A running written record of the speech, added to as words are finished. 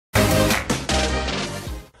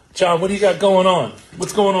John, what do you got going on?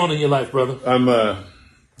 What's going on in your life, brother? I'm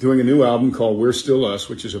doing a new album called We're Still Us,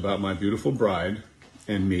 which is about my beautiful bride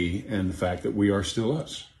and me and the fact that we are still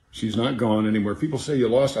us. She's not gone anywhere. People say you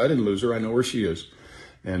lost. I didn't lose her. I know where she is.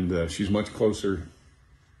 And she's much closer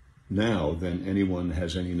now than anyone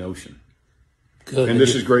has any notion. Good. And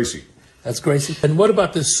this is Gracie. That's Gracie. And what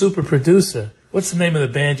about this super producer? What's the name of the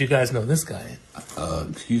band you guys know this guy in?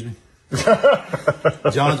 Excuse me?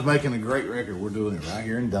 John's making a great record. We're doing it right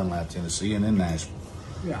here in Dunlap, Tennessee, and in Nashville.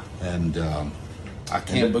 Yeah. And I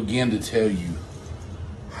can't begin to tell you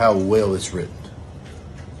how well it's written.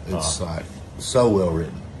 It's like so well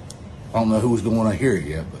written. I don't know who's going to want to hear it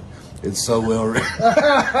yet, but it's so well written.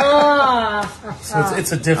 So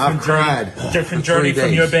it's a different journey, different journey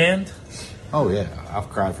from your band? Oh, yeah. I've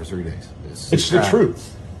cried for 3 days. It's the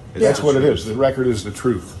truth. That's what it is. The record is the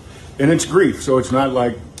truth. And it's grief, so it's not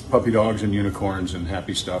like puppy dogs and unicorns and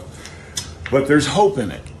happy stuff. But there's hope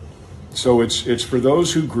in it. So it's for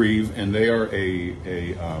those who grieve, and they are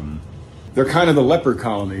they're kind of the leper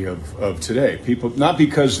colony of today. People, not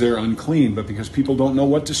because they're unclean, but because people don't know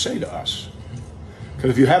what to say to us.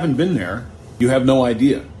 Because if you haven't been there, you have no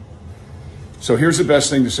idea. So here's the best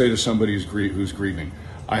thing to say to somebody who's grieving.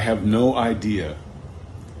 I have no idea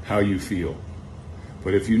how you feel.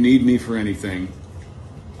 But if you need me for anything,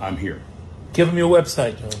 I'm here. Give them your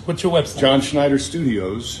website, John. What's your website?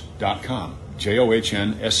 JohnSchneiderStudios.com.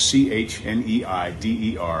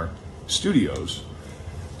 JohnSchneider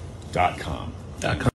Studios.com.